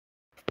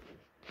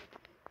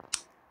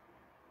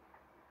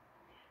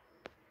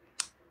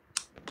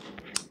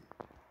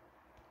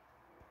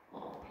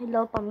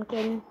Hello,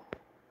 pumpkin.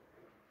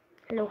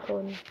 Hello,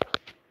 corn.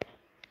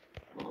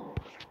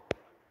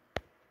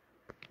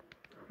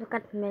 Look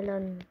at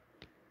melon.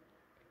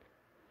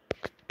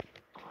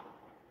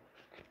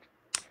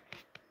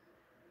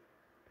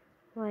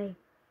 Why?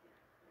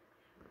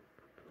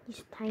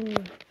 He's tiny.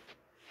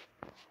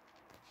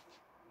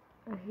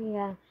 Oh,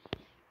 yeah.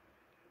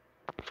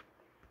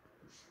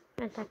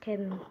 Attack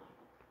him.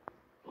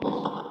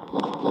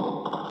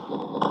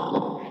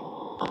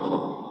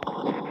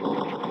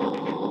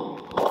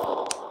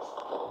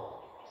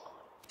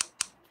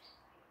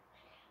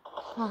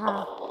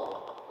 Haha.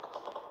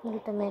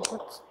 Wait a minute,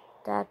 what's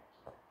that?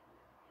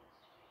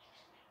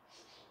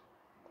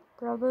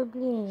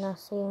 Probably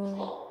nothing.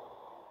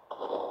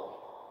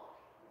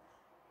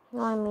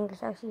 No, I mean,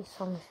 there's actually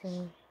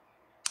something.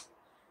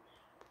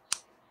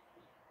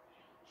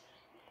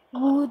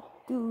 Would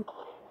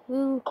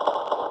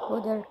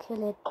I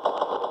kill it?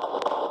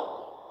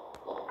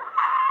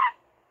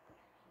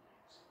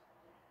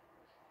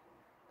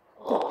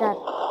 Take that.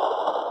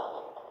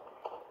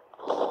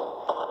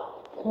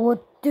 What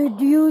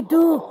did you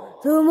do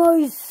to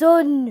my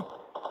son?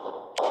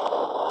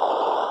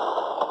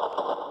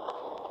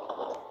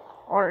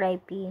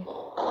 R.I.P.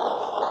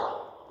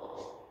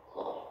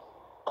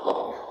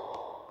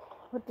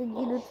 What did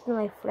you do to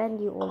my friend,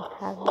 you old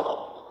hag?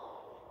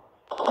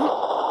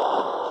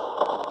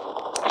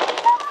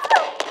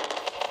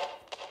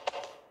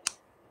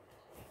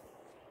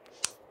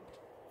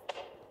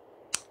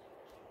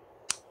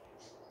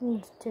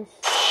 Needs this.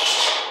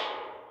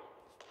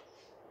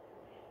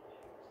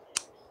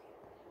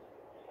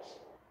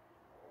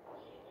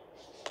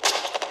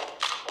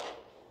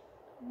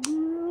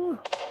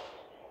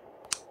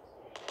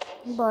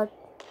 But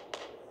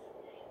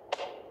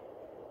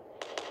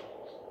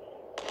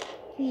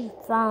he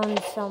found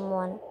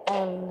someone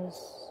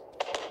else.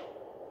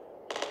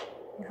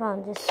 He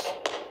found this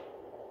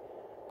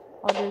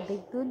other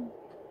big dude.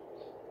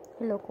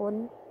 Hello,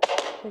 Con.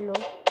 Hello.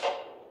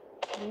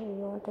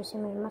 You want to see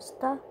my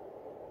master?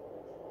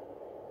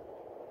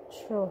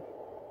 Sure.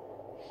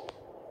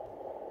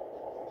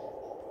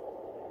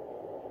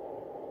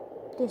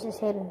 This is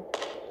him.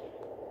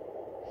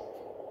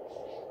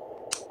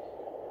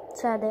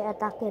 So they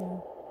attack him.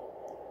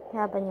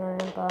 Kaya ba niyo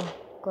rin pa?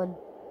 Good.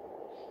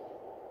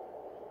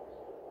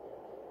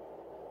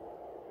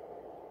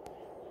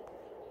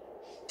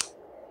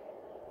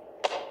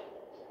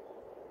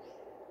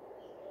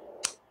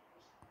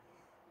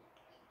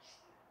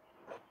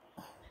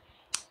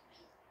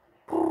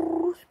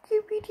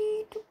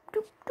 Skibidi doop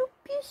doop doop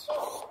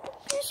pieces.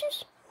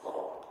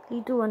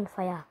 3, 2, 1,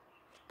 fire.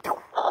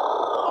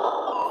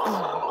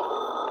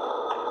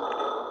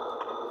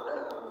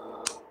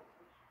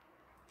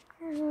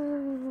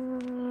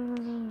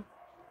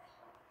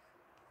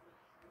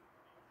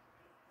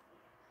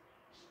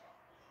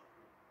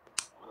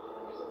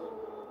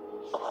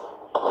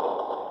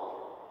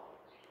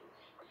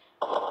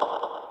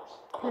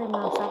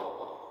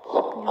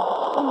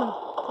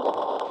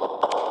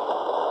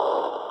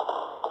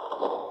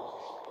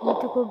 Need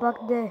to go back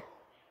there.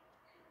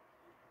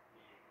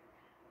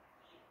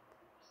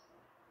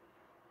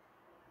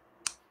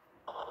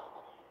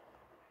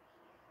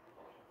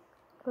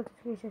 Good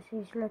Jesus,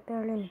 he's like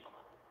Berlin.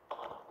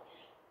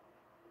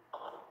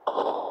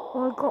 Oh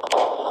my god.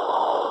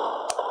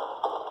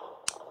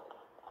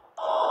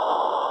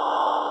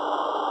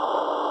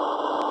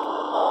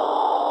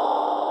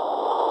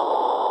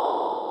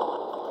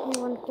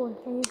 Anyone cool?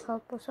 I need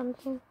help or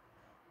something?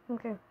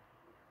 Okay.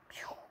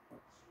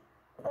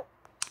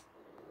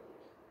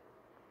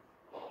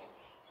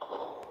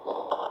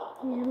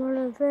 Need more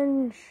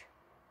revenge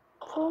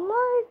for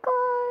my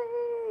guy.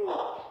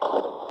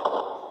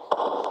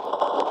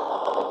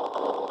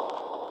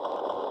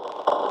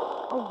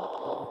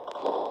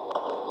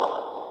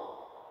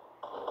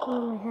 Oh,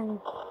 my hand.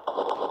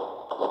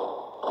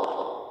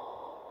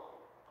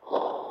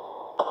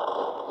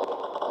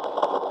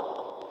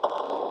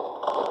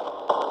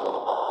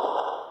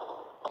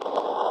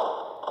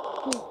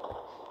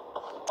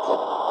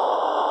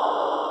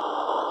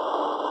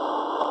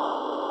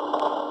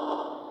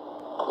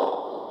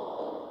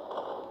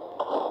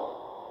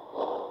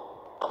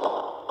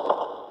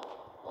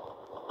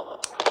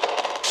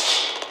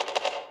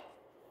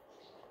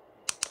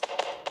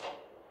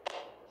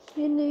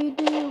 You need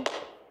you.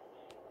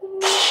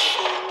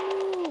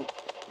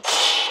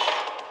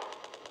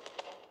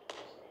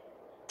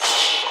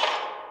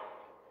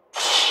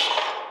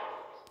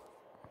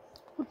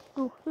 What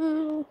the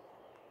hell?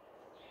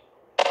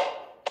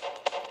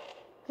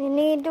 We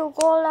need to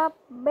call up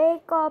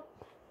backup.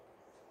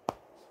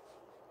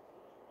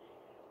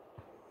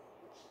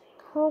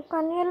 Who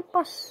can help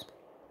us?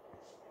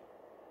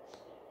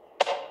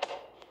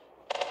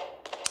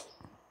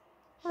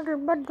 Other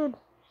bad dude.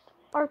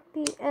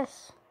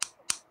 RPS.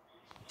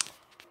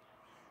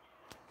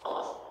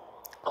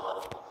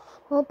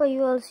 Hope a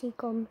ULC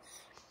comes.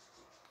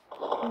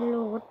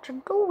 Hello, what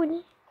you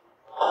doing?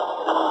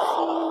 ULC.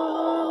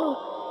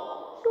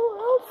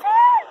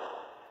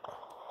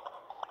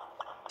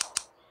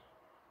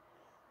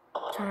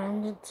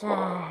 Turns to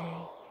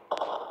die.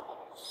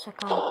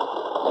 Suck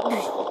up.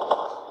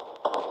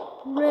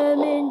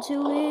 Ram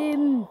into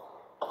him.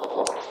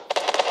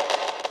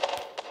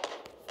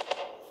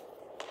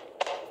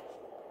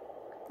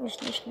 Is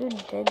this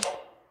dude dead?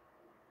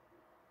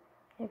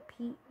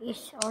 He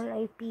is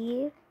RIP.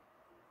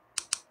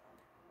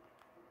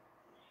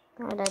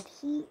 Now that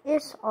he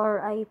is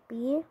RIP.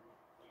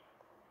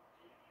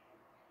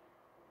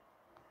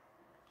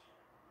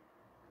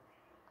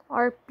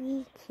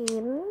 RP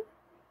came.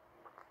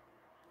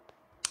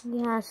 He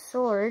has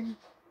sword,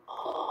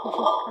 which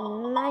is a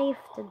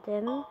knife to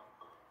them.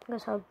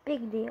 Because how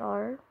big they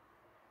are.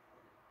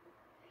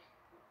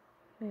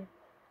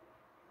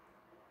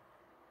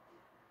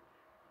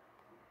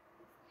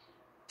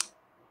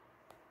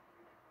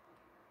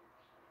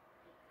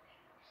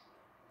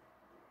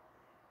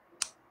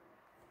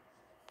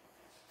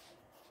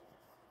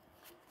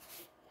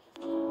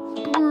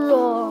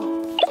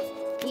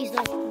 He's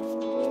like, I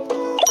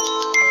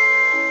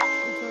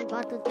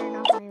forgot to turn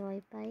off my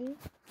Wi-Fi.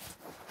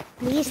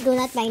 Please do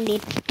not mind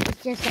it.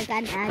 It's just like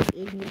an ad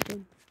in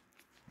YouTube.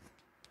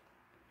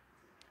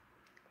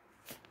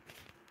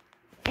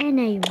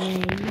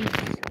 Anyways,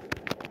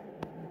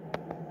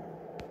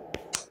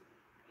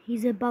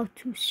 he's about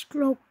to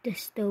stroke the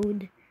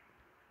toad.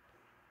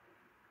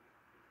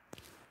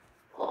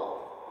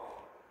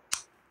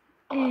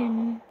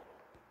 And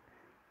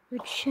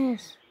with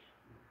chess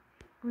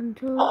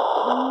until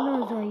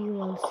another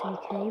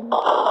ULC came,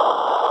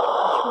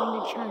 showing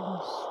the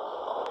chance.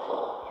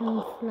 Him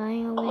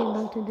flying away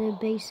back to the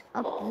base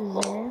up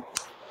there.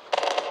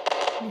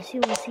 The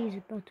ULC is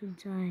about to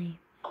die.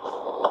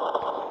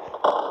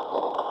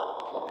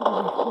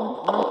 Because of one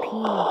RP.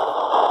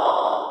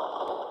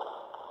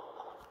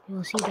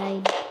 ULC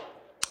died.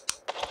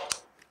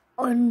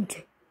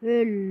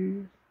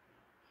 Until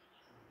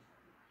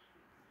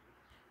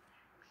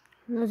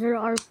another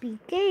RP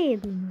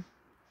came.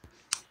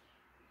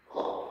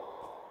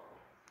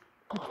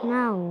 But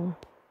now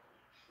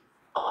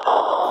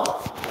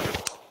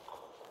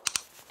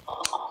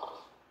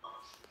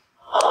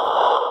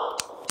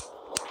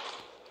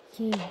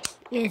he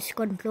is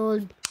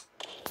controlled.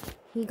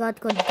 He got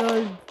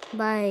controlled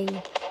by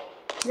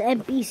the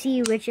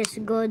NPC, which is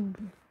good.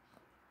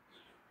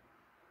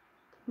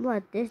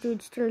 But this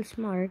dude's still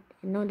smart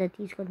and know that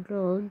he's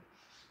controlled.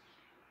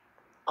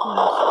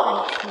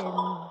 Strike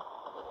him.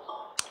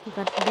 He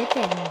got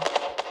bitten.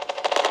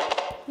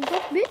 He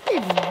got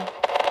bitten.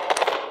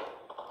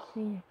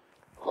 See.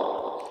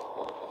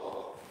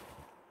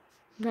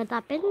 What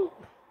happened?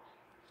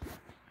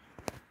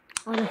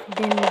 All of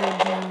them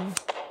dead now.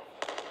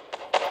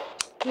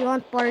 You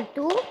want part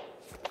 2?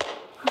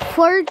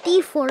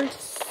 44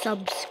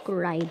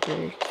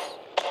 subscribers.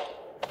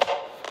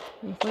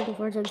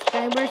 44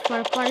 subscribers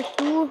for part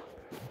 2.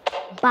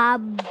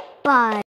 Bye-bye.